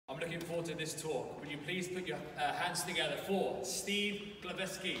looking forward to this talk. Would you please put your hands together for Steve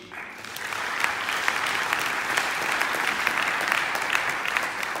Glaveski.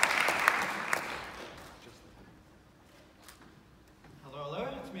 Hello,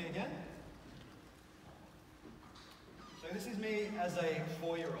 it's me again. So this is me as a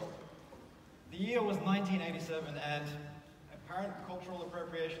 4-year-old. The year was 1987, and apparent cultural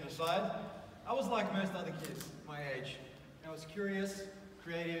appropriation aside, I was like most other kids my age. I was curious,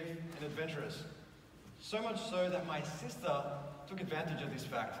 creative, and adventurous. So much so that my sister took advantage of this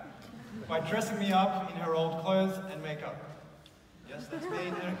fact by dressing me up in her old clothes and makeup. Yes, that's me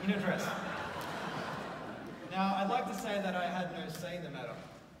in a dress. Now, I'd like to say that I had no say in the matter,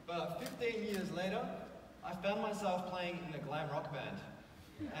 but 15 years later, I found myself playing in a glam rock band.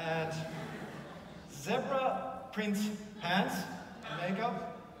 And zebra print pants and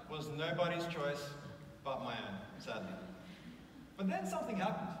makeup was nobody's choice but my own, sadly. But then something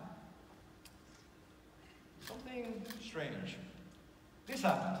happened. Something strange. This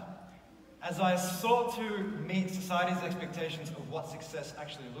happened. As I sought to meet society's expectations of what success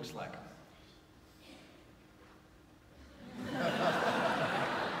actually looks like.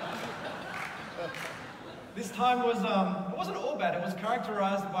 This time was, it wasn't all bad. It was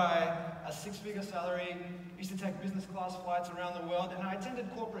characterized by a 6-figure salary, used to take business class flights around the world, and I attended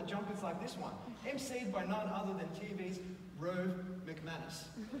corporate junkets like this one, emceed by none other than TV's Rove McManus.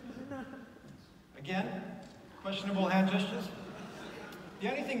 Again, questionable hand gestures. The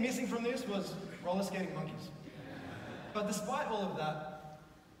only thing missing from this was roller skating monkeys. But despite all of that,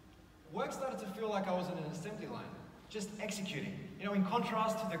 work started to feel like I was in an assembly line, just executing. You know, in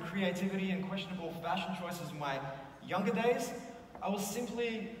contrast to the creativity and questionable fashion choices in my younger days, I was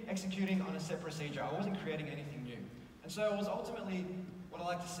simply executing on a set procedure. I wasn't creating anything new. And so I was ultimately, what I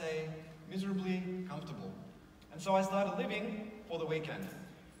like to say, miserably comfortable. And so I started living for the weekend,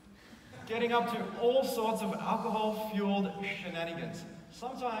 getting up to all sorts of alcohol-fueled shenanigans,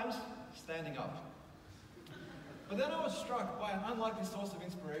 sometimes standing up. But then I was struck by an unlikely source of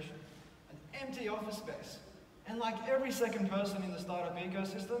inspiration, an empty office space. And like every second person in the startup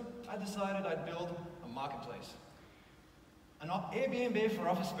ecosystem, I decided I'd build a marketplace. An Airbnb for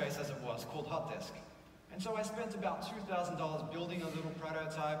office space, as it was, called Hotdesk. And so I spent about $2,000 building a little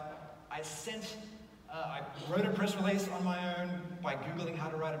prototype. I wrote a press release on my own by Googling how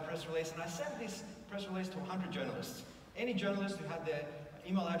to write a press release, and I sent this press release to 100 journalists. Any journalist who had their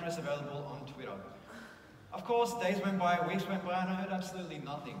email address available on Twitter. Of course, days went by, weeks went by, and I heard absolutely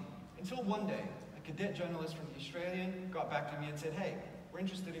nothing. Until one day, a cadet journalist from The Australian got back to me and said, "Hey, we're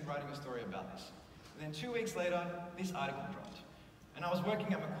interested in writing a story about this." And then 2 weeks later, this article dropped. And I was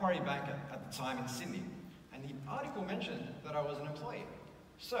working at Macquarie Bank at the time in Sydney, and the article mentioned that I was an employee.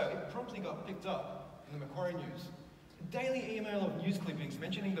 So it promptly got picked up in the Macquarie News. A daily email of news clippings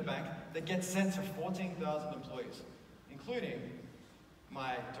mentioning the bank that gets sent to 14,000 employees, including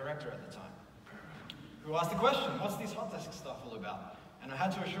my director at the time, who asked the question, "What's this Hotdesk stuff all about?" And I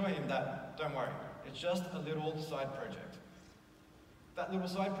had to assure him that, don't worry, it's just a little side project. That little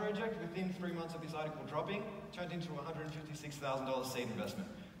side project, within 3 months of this article dropping, turned into a $156,000 seed investment.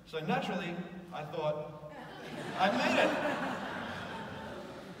 So naturally, I thought, I've made it.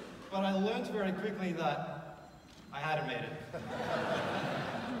 But I learned very quickly that I hadn't made it.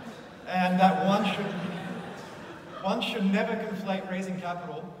 And that one should never conflate raising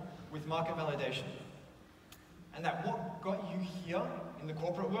capital with market validation. And that what got you here in the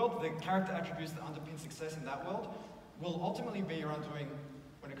corporate world, the character attributes that underpin success in that world, will ultimately be your undoing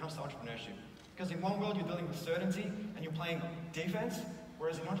when it comes to entrepreneurship. Because in one world you're dealing with certainty and you're playing defense,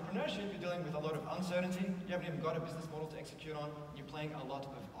 whereas in entrepreneurship you're dealing with a lot of uncertainty, you haven't even got a business model to execute on, and you're playing a lot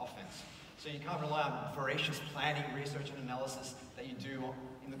of offense. So you can't rely on voracious planning, research and analysis that you do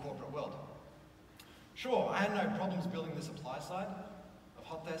in the corporate world. Sure, I had no problems building the supply side of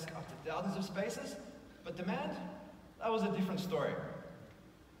Hotdesk up to thousands of spaces, but demand, that was a different story.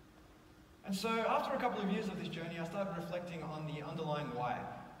 And so after a couple of years of this journey, I started reflecting on the underlying why.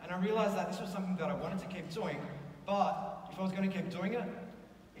 And I realized that this was something that I wanted to keep doing, but if I was going to keep doing it,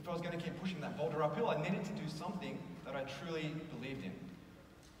 if I was going to keep pushing that boulder uphill, I needed to do something that I truly believed in.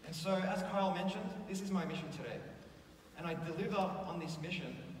 And so, as Kyle mentioned, this is my mission today. And I deliver on this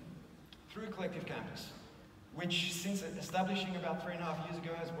mission through Collective Campus, which since establishing about 3.5 years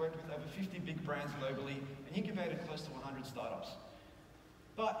ago has worked with over 50 big brands globally and incubated close to 100 startups.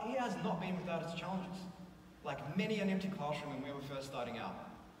 But it has not been without its challenges, like many an empty classroom when we were first starting out.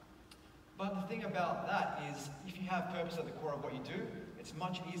 But the thing about that is, if you have purpose at the core of what you do, it's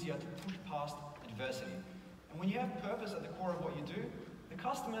much easier to push past adversity. And when you have purpose at the core of what you do, the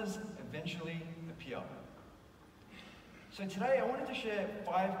customers eventually appear. So today I wanted to share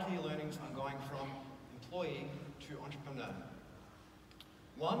 5 key learnings on going from employee to entrepreneur.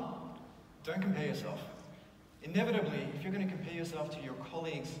 1, don't compare yourself. Inevitably, if you're going to compare yourself to your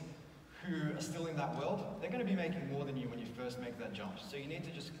colleagues who are still in that world, they're going to be making more than you when you first make that jump. So you need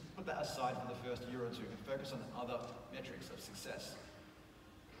to just put that aside for the first year or two and focus on other metrics of success.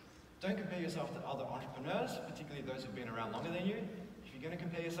 Don't compare yourself to other entrepreneurs, particularly those who've been around longer than you. If you're going to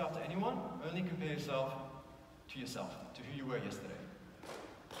compare yourself to anyone, only compare yourself, to who you were yesterday.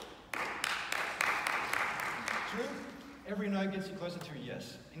 2, every no gets you closer to a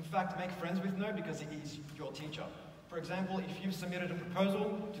yes. In fact, make friends with no because it is your teacher. For example, if you've submitted a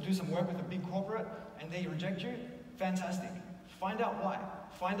proposal to do some work with a big corporate and they reject you, fantastic. Find out why.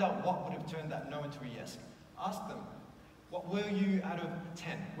 Find out what would have turned that no into a yes. Ask them, what were you out of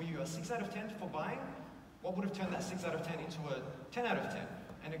 10? Were you a 6 out of 10 for buying? What would have turned that 6 out of 10 into a 10 out of 10?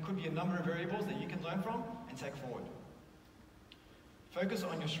 And it could be a number of variables that you can learn from and take forward. Focus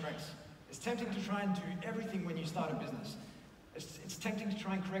on your strengths. It's tempting to try and do everything when you start a business. It's tempting to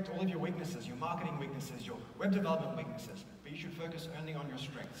try and correct all of your weaknesses, your marketing weaknesses, your web development weaknesses, but you should focus only on your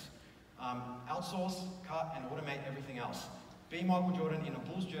strengths. Outsource, cut, and automate everything else. Be Michael Jordan in a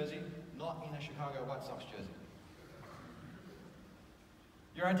Bulls jersey, not in a Chicago White Sox jersey.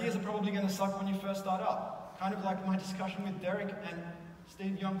 Your ideas are probably going to suck when you first start up, kind of like my discussion with Derek and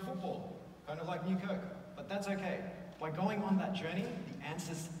Steve Young football, kind of like New Coke, but that's okay. By going on that journey, the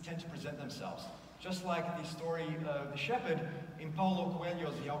answers tend to present themselves. Just like the story of the shepherd in Paulo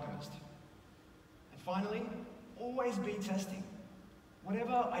Coelho's The Alchemist. And finally, always be testing.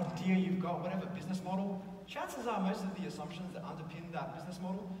 Whatever idea you've got, whatever business model, chances are most of the assumptions that underpin that business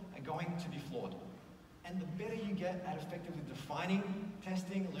model are going to be flawed. And the better you get at effectively defining,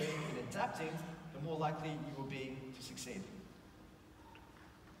 testing, learning, and adapting, the more likely you will be to succeed.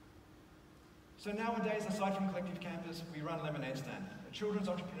 So nowadays, aside from Collective Campus, we run Lemonade Stand, a children's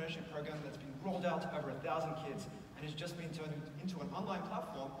entrepreneurship program that's been rolled out to over 1,000 kids and has just been turned into an online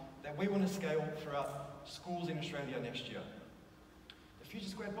platform that we want to scale throughout schools in Australia next year. The Future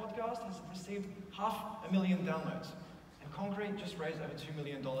Squared podcast has received 500,000 downloads, and Concrete just raised over $2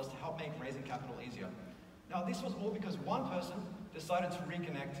 million to help make raising capital easier. Now, this was all because one person decided to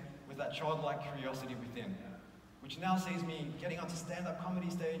reconnect with that childlike curiosity within, which now sees me getting onto stand-up comedy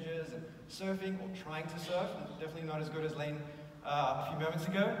stages and surfing, or trying to surf, definitely not as good as Lane a few moments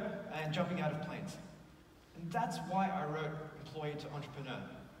ago, and jumping out of planes. And that's why I wrote Employee to Entrepreneur.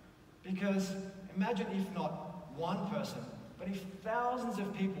 Because imagine if not one person, but if thousands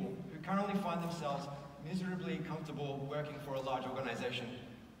of people who currently find themselves miserably comfortable working for a large organization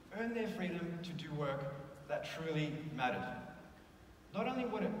earn their freedom to do work that truly mattered. Not only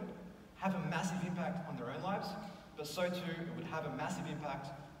would it have a massive impact on their own lives, but so too it would have a massive impact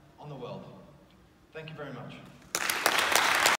on the world. Thank you very much.